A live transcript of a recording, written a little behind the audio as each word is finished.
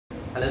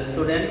Hello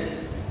student,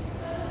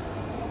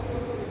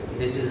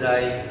 this is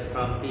Rai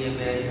from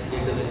TMI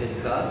here to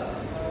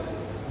discuss.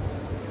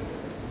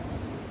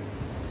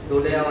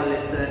 Today our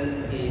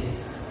lesson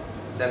is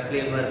the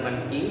clever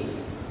monkey.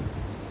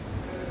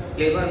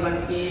 Clever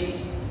monkey,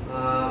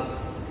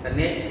 the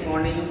next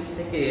morning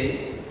থেকে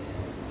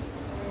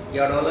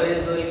you are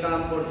always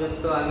welcome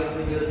পর্যন্ত আগের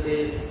ভিডিওতে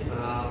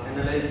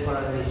analyse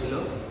করা হয়েছিল।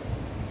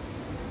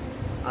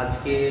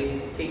 আজকে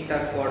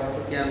ঠিকঠাক পড়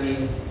থেকে আমি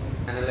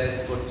অ্যানালাইজ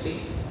করছি।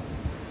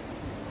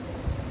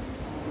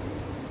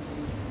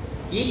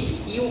 If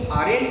you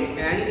aren't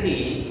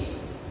angry,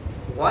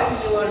 why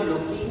you are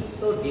looking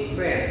so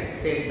different?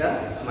 Said the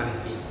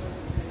monkey.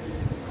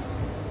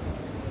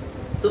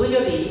 তুমি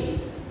যদি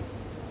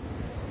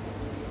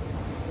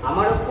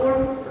আমার উপর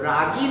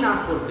রাগই না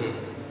করবে,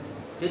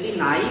 যদি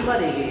নাই বা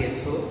রেগে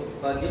গেছো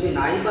বা যদি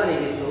নাই বা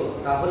রেগেছো,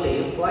 তাহলে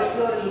why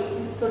you are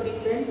looking so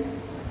different?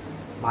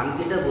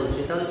 মানকিটা বলছে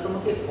তাহলে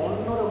তোমাকে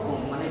অন্যরকম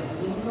মানে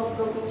ভিন্ন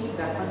প্রকৃতি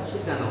দেখাচ্ছে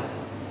কেন?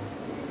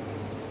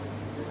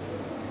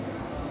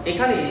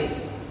 এখানে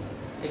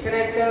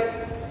একটা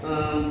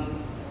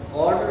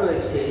ওয়ার্ড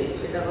রয়েছে,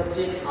 সেটা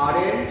হচ্ছে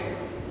আরএন্ড।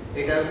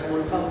 এটার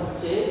ফুল ফর্ম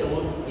হচ্ছে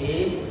যেমন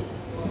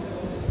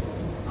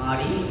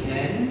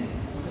ARENT।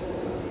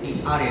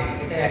 আরএন্ড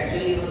এটা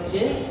অ্যাকচুয়ালি হচ্ছে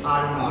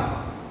আর নট।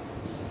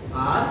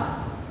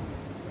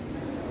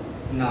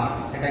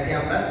 এটাকে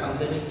আমরা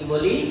সংক্ষেপে কি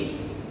বলি?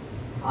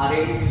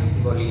 আরএন্ট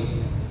বলি।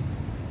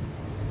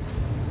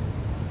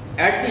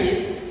 At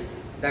this,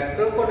 the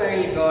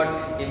crocodile got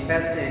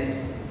impatient.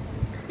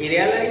 He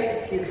realized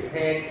his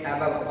head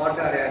above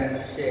water and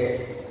said,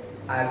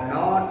 "I am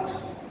not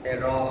a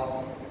rock,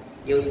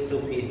 you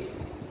stupid."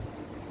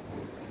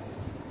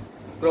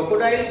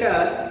 ক্রোকোডাইলটা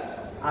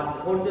আর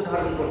ধৈর্য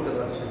ধারণ করতে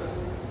পারছে না,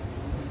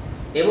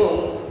 এবং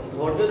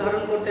ধৈর্য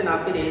ধারণ করতে না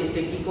পেরে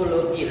সে কি করলো?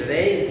 কি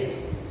রেজ,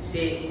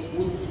 সে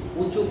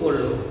উঁচু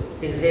করলো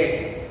his head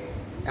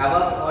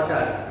above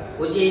water।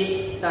 ওই যে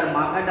তার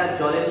মাথাটা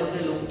জলের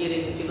মধ্যে লুকিয়ে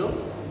রেখেছিল,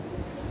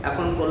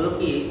 এখন করলো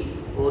কি?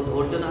 ও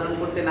ধৈর্য ধারণ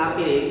করতে না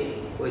পেরে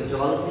ওই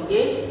জল থেকে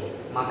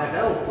মাথাটা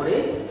উপরে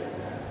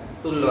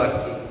তুললো আর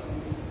কি,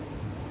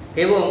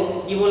 এবং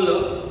কি বললো?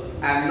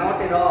 I am not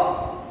a rock,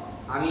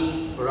 আমি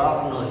রক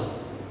নই,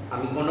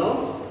 আমি কোনো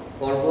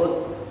পর্বত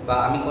বা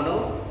আমি কোনো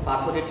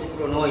পাথরের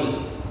টুকরো নই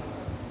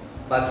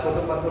বা ছোট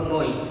পাথর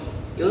নই।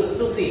 ইউজ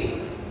টু ফিল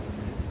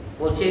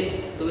বলছে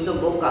তুমি তো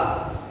বোকা,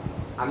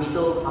 আমি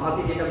তো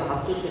আমাকে যেটা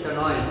ভাবছো সেটা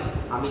নয়,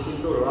 আমি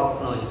কিন্তু রক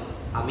নই,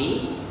 আমি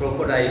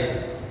crocodile.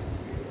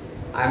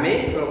 I M A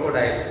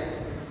crocodile.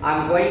 I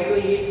am going to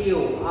eat you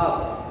up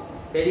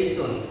very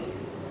soon.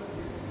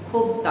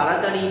 খুব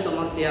তাড়াতাড়ি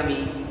তোমাকে আমি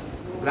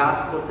গ্রাস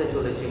করতে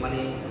চলেছি, মানে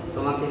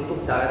তোমাকে খুব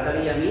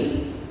তাড়াতাড়ি আমি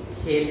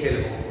খেয়ে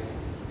ফেলব।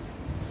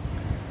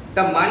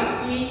 The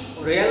monkey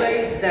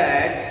realized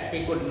that he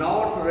could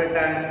not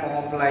return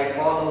home like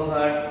all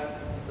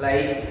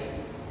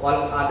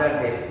other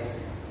days.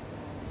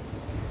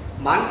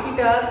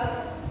 মানকিটা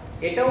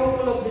এটাও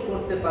উপলব্ধি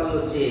করতে পারলো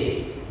যে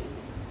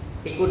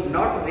he could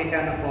not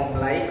return home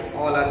like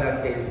all other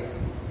days.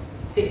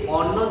 সে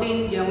অন্যদিন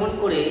যেমন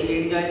করে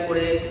এনজয়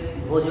করে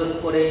ভোজন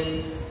করে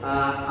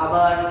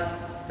আবার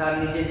তার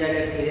নিজের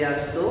জায়গায় ফিরে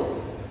আসতো,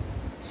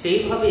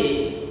 সেইভাবে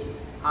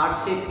আর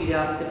সে ফিরে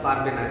আসতে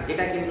পারবে না।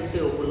 এটা কিন্তু সে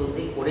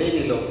উপলব্ধি করেই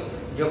নিল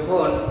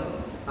যখন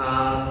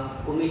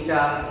কুমিরটা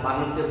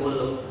বানরকে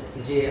বলল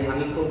যে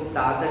আমি খুব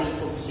তাড়াতাড়ি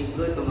খুব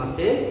শীঘ্রই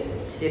তোমাকে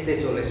খেতে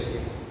চলেছি।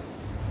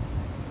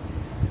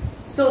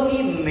 So he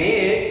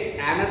made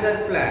another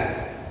plan.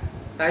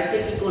 তাই সে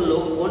কি করলো?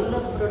 অন্য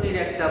ধরনের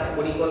একটা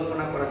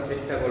পরিকল্পনা করার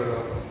চেষ্টা করলো।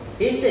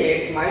 He said,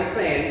 "My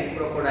friend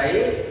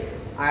crocodile,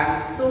 I am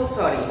so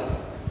sorry.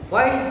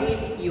 Why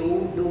did you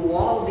do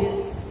all this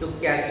to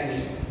catch me?"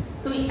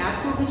 তুমি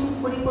এত কিছু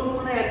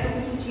পরিকল্পনা, এত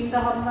কিছু চিন্তা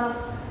ভাবনা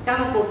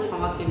কেন করছো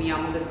আমাকে নিয়ে,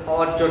 আমাকে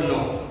খাওয়ার জন্য?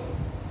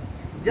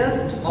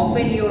 Just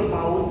open your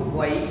mouth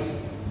wide.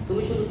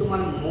 তুমি শুধু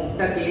তোমার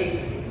মুখটাকে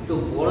একটু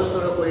বড়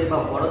সড়ো করে বা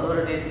বড়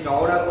ধরনের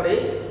চওড়া করে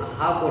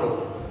হা করো।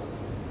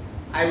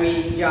 I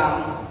will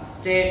jump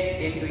straight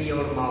into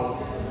your mouth.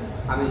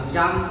 আমি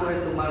জাম্প করে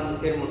তোমার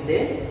মুখের মধ্যে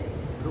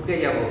ঢুকে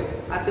যাব,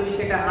 আর তুমি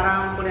সেটা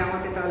আরাম করে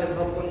আমাকে তাহলে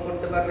ভক্ষণ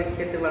করতে পারবে,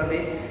 খেতে পারবে।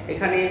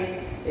 এখানে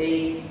এই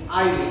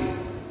আই উইল,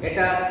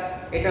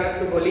 এটা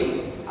একটু বলি।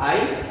 আই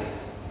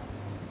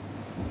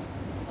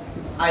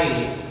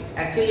উইল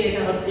অ্যাকচুয়ালি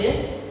এটা হচ্ছে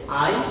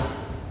আই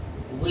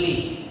উইল,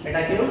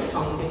 এটাকেও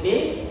সংক্ষেপে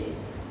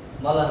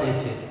বলা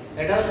হয়েছে,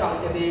 এটাও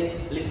সংক্ষেপে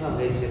লেখা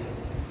হয়েছে।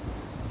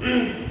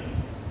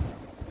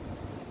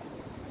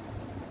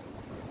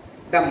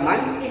 The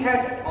monkey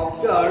had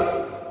observed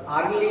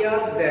earlier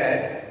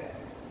that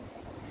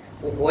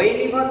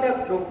whenever the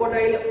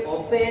crocodile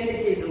opened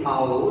his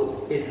mouth,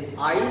 his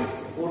eyes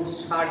would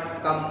shut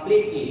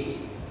completely.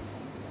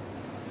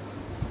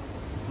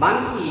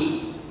 Monkey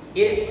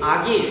এর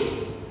আগে,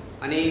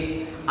 মানে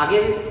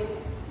আগের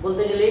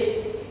বলতে গেলে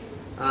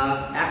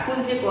এখন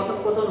যে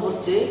কথোপকথন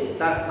হচ্ছে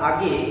তার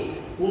আগে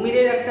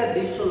কুমিরের একটা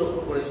দৃশ্য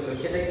লক্ষ্য করেছিল।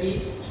 সেটা কি?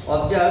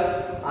 Observe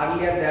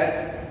earlier that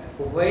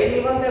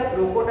whenever the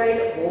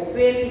crocodile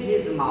opened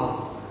his mouth,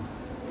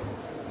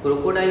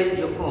 crocodile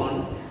যখন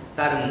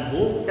তার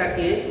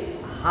মুখটাকে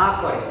হা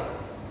করে,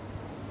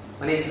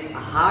 মানে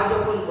হা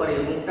যখন করে,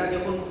 মুখটা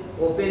যখন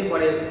ওপেন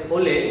করে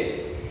খোলে,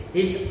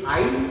 his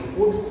eyes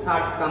would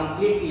shut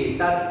completely,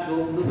 তার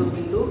চোখ দুটো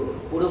কিন্তু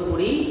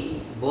পুরোপুরি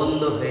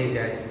বন্ধ হয়ে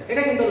যায়।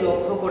 এটা কিন্তু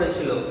লক্ষ্য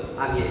করেছিল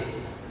আগে।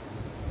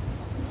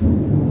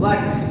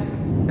 But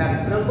the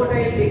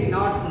crocodile did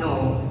not know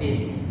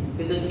this,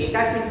 কিন্তু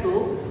এটা কিন্তু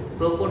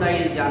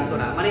ক্রোকোডাইল জানতো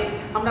না। মানে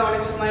আমরা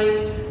অনেক সময়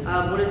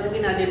বলে থাকি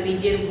না যে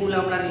নিজের ভুল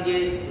আমরা নিজে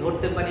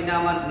ধরতে পারি না,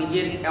 আমার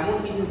নিজের এমন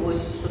কিছু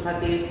বৈশিষ্ট্য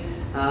থাকে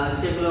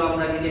সেগুলো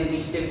আমরা নিজের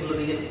মিস্টেকগুলো,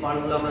 নিজের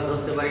ফল্টগুলো আমরা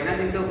ধরতে পারি না,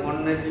 কিন্তু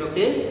অন্যের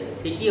চোখে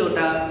ঠিকই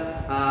ওটা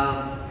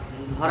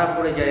ধরা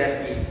পড়ে যায় আর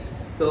কি।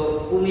 তো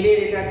কুমিরের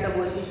এটা একটা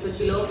বৈশিষ্ট্য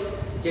ছিল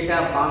যেটা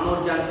বানর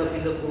জানতো,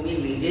 কিন্তু কুমির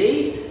নিজেই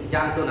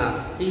জানতো না।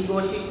 কি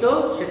বৈশিষ্ট্য?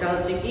 সেটা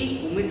হচ্ছে কি,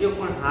 কুমির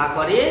যখন হা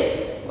করে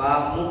বা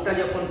মুখটা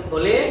যখন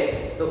খোলে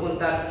তখন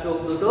তার চোখ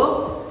দুটো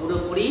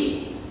পুরোপুরি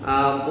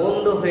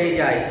বন্ধ হয়ে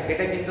যায়।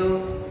 এটা কিন্তু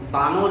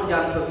বানর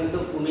জানতো, কিন্তু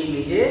কুমির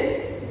নিজে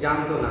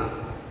জানতো না।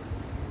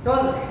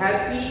 Was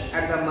happy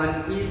at the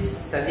monkey's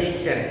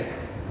suggestion.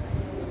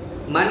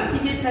 Monkey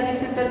যে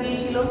সাজেশনটা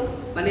দিয়েছিল,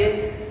 মানে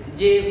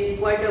যে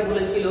উপায়টা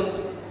বলেছিল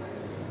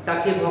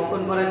তাকে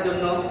ভক্ষণ করার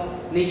জন্য,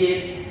 নিজের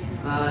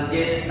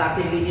যে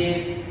তাকে নিজে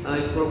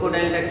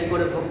ক্রোকোডাইলটা কি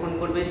করে ভক্ষণ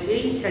করবে,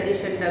 সেই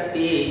সাজেশনটা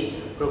পেয়ে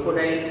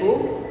ক্রোকোডাইল খুব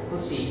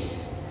খুশি।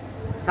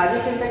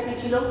 সাজেশনটা কি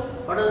ছিল?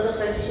 What was the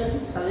suggestion?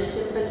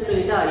 সাজেশনটা ছিল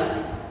এটাই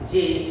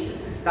যে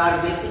তার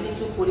বেশি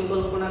কিছু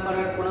পরিকল্পনা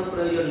করার কোনো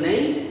প্রয়োজন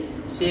নেই,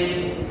 সে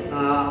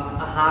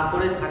হা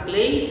করে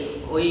থাকলেই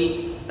ওই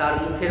তার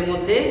মুখের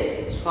মধ্যে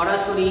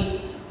সরাসরি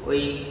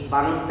ওই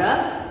বানরটা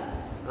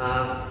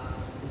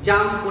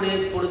জাম্প করে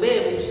পড়বে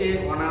এবং সে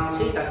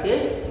অনায়াসেই তাকে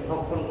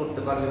ভক্ষণ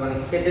করতে পারবে, মানে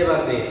খেতে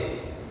পারবে।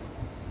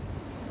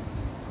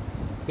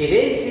 He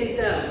raised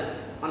himself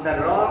on the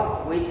rock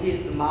with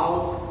his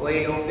mouth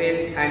wide open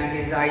and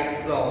his eyes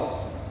closed.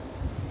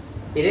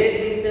 He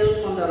raised himself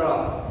on the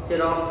rock. Say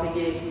rock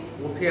থেকে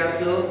উঠে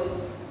আসলো।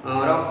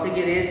 রক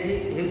থেকে রেজ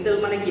হিমসেলফ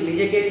মানে কি,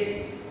 নিজেকে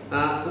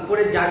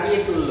উপরে জাগিয়ে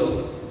তুললো।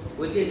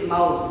 উইথ হিজ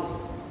মাউথ,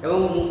 এবং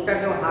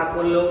মুখটাকেও হা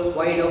করলো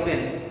ওয়াইড ওপেন।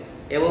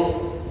 এবং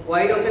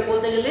ওয়াইড ওপেন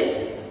বলতে গেলে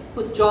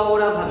খুব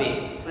চওড়া ভাবে,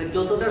 মানে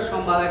যতটা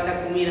সম্ভব একটা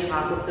কুমির হা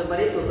করতে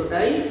পারে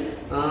ততটাই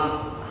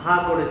হা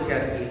করেছে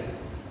আর কি।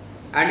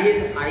 অ্যান্ড হিজ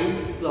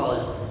আইস ক্লোজ,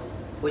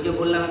 ওই যে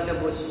বললাম একটা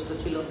বৈশিষ্ট্য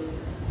ছিল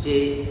যে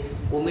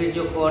কুমির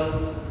যখন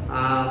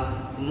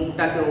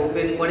মুখটাকে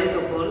ওপেন করে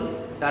তখন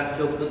তার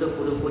চোখ দুটো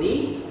পুরোপুরি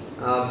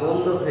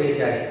বন্ধ হয়ে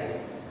যায়।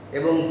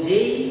 এবং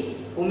যেই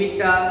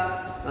কুমিরটা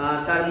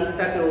তার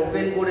মুখটাকে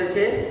ওপেন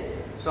করেছে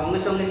সঙ্গে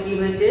সঙ্গে কি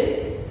হয়েছে,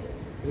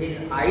 হিজ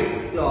আইস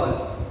ক্লোজ,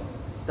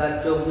 তার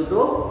চোখ দুটো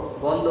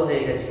বন্ধ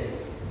হয়ে গেছে।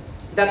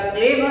 The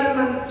clever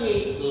monkey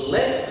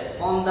leapt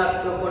on the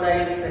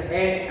crocodile's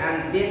head and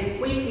then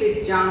quickly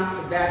jumped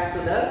back to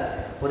the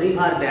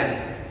river bank.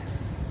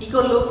 কি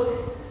করলো,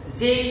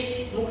 যে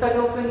মুখটাকে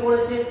ওপেন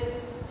করেছে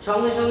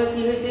সঙ্গে সঙ্গে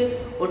কি হয়েছে,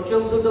 ওর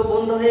চোখ দুটো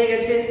বন্ধ হয়ে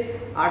গেছে।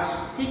 আর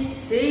ঠিক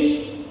সেই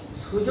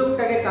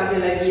সুযোগটাকে কাজে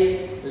লাগিয়ে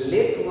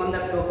left on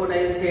the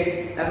crocodiles head,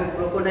 এখন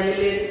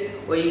ক্রোকোডাইলের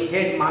ওই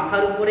হেড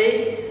মাথার উপরে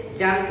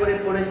জাম্প করে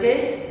পড়েছে।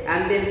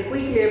 অ্যান্ড দেন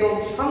কুইকলি, এবং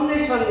সঙ্গে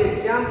সঙ্গে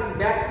jump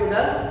back to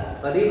the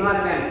river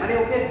bank, মানে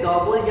ওকে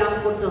ডবল জাম্প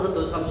করতে হতো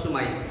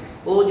সবসময়।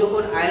 ও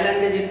যখন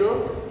আইল্যান্ডে যেত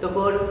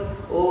তখন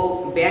ও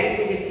ব্যাঙ্ক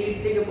থেকে, তীর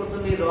থেকে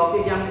প্রথমে রকে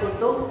জাম্প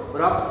করতো,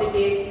 রক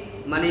থেকে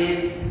মানে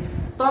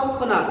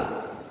তৎক্ষণাৎ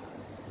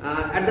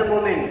অ্যাট দ্য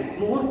মোমেন্ট,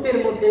 মুহূর্তের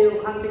মধ্যে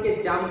ওখান থেকে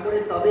জাম্প করে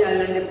তবে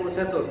আইল্যান্ডে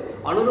পৌঁছাতো।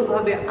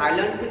 অনুরূপভাবে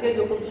আইল্যান্ড থেকে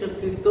যখন সে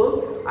ফিরত,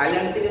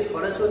 আইল্যান্ড থেকে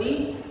সরাসরি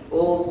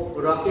ও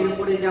রকের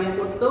উপরে জাম্প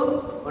করতো,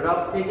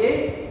 রক থেকে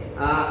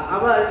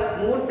আবার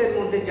মুহূর্তের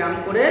মধ্যে জাম্প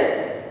করে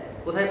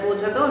কোথায়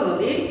পৌঁছাতো,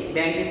 নদীর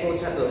ব্যাঙ্কে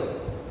পৌঁছাতো।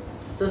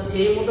 তো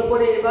সেই মতো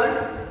করে এবার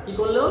কি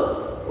করলো,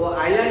 ও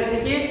আইল্যান্ড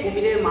থেকে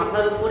কুমিরের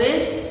মাথার উপরে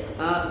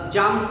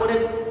জাম্প করে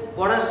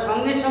পড়ার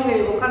সঙ্গে সঙ্গে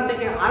ওখান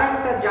থেকে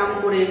আরেকটা জাম্প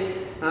করে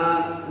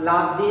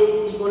লাফ দিয়ে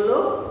কি করলো,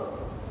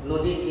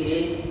 নদীর তীরে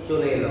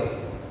চলে এলো,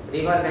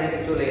 রিভার ব্যাঙ্কে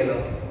চলে এলো।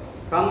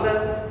 From the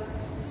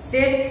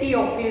safety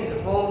of his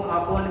home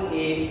আপন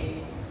এ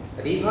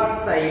রিভার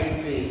সাইড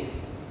ট্রি,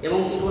 এবং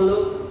কি করলো,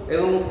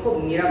 এবং খুব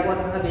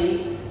নিরাপদভাবেই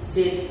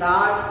সে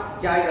তার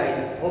জায়গায়,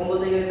 হোম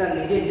বলতে গেলে তার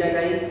নিজের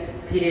জায়গায়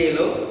ফিরে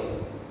এলো।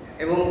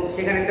 এবং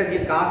সেখানে একটা যে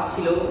গাছ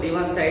ছিল,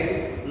 রিভার সাইড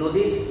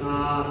নদীর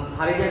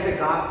ধারে যে একটা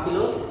গাছ ছিল,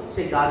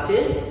 সে গাছে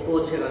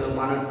পৌঁছে গেল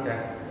বানরটা।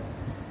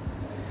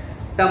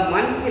 The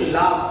monkey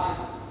laughed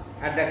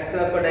at the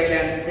crocodile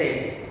and said,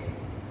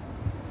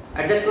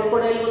 at the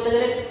crocodile বলতে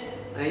গেলে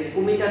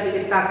কুমিরটার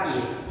দিকে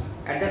তাকিয়ে,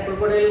 at the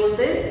crocodile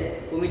বলতে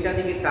কুমিরটার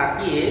দিকে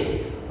তাকিয়ে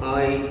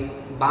ওই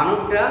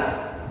বানরটা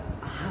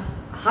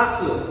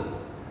হাসলো।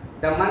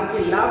 The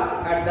monkey laughed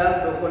at the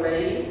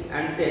crocodile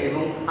and said,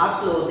 এবং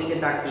হাসলো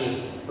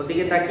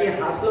ওদিকে তাকিয়ে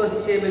হাসলো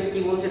হিসেবে কি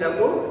বলছে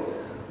দেখো,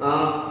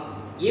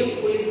 you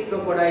foolish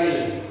crocodile,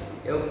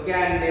 you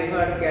can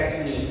never catch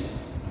me.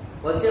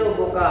 বলছে ও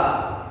বোকা,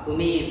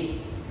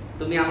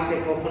 তুমি আমাকে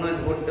কখনোই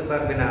ধরতে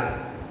পারবে না।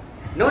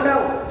 No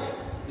doubt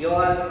you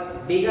R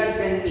bigger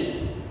than me.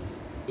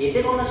 এতে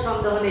কোনো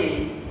সন্দেহ নেই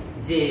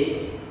যে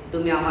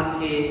তুমি আমার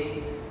চেয়ে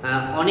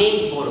অনেক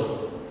বড়।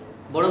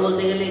 বড়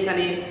বলতে গেলে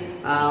এখানে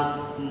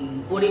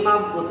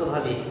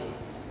পরিমাপগতভাবে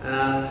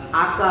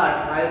আকার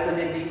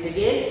আয়তনের দিক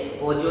থেকে,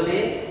 ওজনে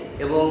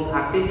এবং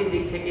আকৃতির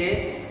দিক থেকে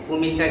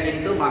কুমিরটা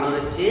কিন্তু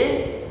বানরের চেয়ে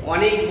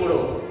অনেক বড়।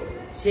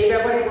 সেই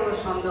ব্যাপারে কোনো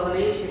সন্দেহ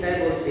নেই, সেটাই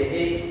বলছে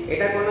যে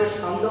এটা কোনো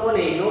সন্দেহ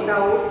নেই, নো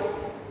ডাউট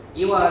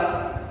ইউ আর।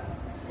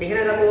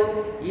 এখানে দেখো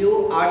ইউ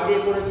আর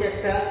দিয়ে করেছে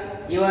একটা,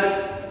 ইউ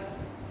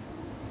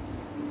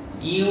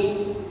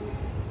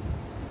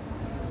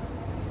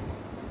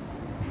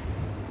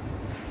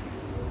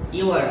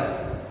আর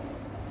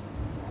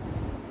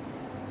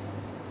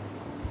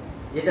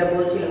যেটা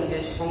বলছিলাম যে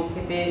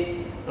সংক্ষেপে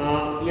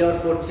ইউর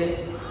করছে,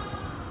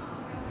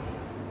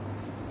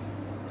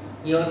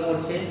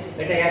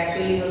 এটা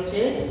অ্যাকচুয়ালি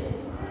হচ্ছে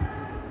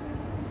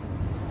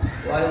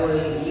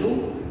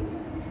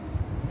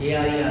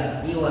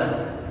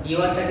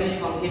ইউরটাকে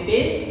সংক্ষেপে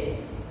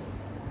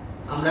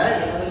আমরা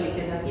এভাবে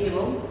লিখে থাকি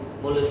এবং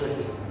বলে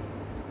থাকি।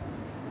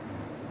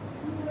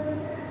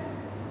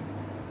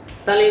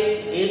 তাহলে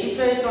এই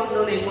বিষয়ে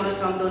সন্দেহ নেই, কোনো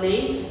সন্দেহ নেই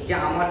যে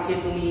আমার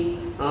চেয়ে তুমি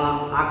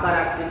আকার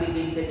আকৃতির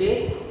দিক থেকে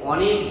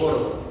অনেক বড়,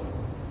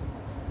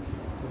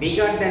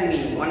 বিগার দ্যান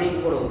মি, অনেক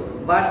বড়।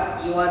 But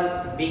you R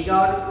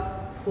bigger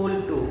full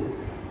two,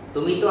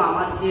 তুমি তো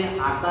আমার চেয়ে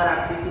আকার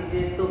আকৃতিতে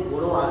তো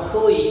বড়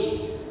আছোই,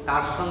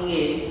 তার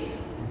সঙ্গে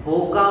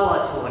বোকাও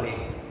আছো অনেক।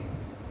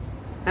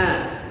 হ্যাঁ,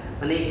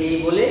 মানে এই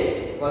বলে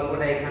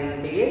গল্পটা এখান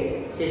থেকে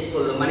শেষ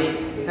করলো। মানে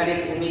এখানে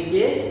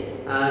কুমিরকে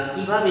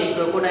কিভাবে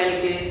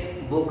ক্রোকোডাইলকে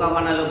বোকা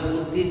বানালো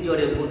বুদ্ধির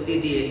জোরে, বুদ্ধি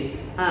দিয়ে,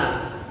 হ্যাঁ,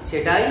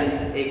 সেটাই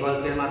এই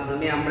গল্পের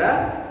মাধ্যমে আমরা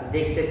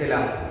দেখতে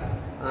পেলাম।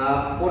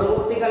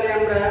 পরবর্তীকালে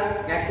আমরা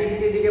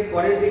অ্যাক্টিভিটির দিকে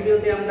পরের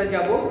ভিডিওতে আমরা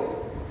যাব।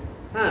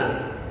 হ্যাঁ,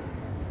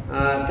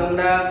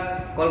 তোমরা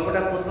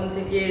গল্পটা প্রথম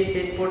থেকে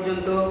শেষ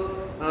পর্যন্ত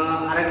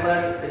আরেকবার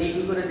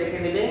রিভিউ করে দেখে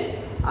নেবে।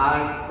 আর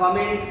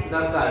কমেন্ট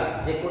দরকার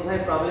যে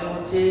কোথায় প্রবলেম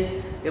হচ্ছে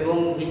এবং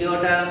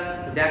ভিডিওটা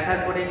দেখার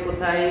পরে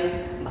কোথায়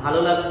ভালো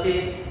লাগছে,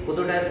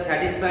 কতটা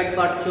স্যাটিসফাইড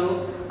পাচ্ছো,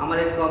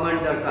 আমাদের কমেন্ট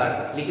দরকার,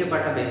 লিখে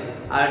পাঠাবে।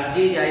 আর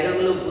যে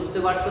জায়গাগুলো বুঝতে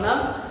পারছো না,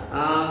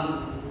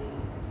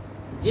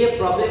 যে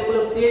প্রবলেমগুলো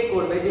ক্রিয়েট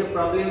করবে, যে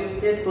প্রবলেম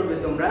ফেস করবে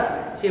তোমরা,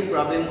 সেই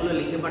প্রবলেমগুলো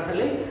লিখে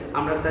পাঠালে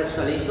আমরা তার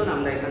সলিউশন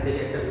আমরা এখান থেকে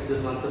একটা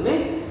ভিডিওর মাধ্যমে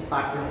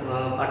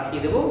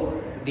পাঠিয়ে দেবো।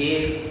 দিয়ে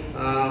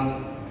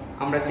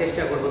আমরা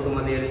চেষ্টা করব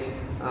তোমাদের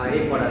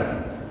করার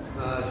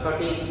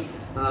সঠিক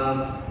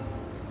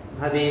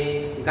ভাবে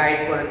গাইড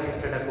করার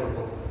চেষ্টাটা করব।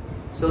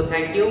 So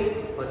thank you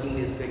watching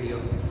this video.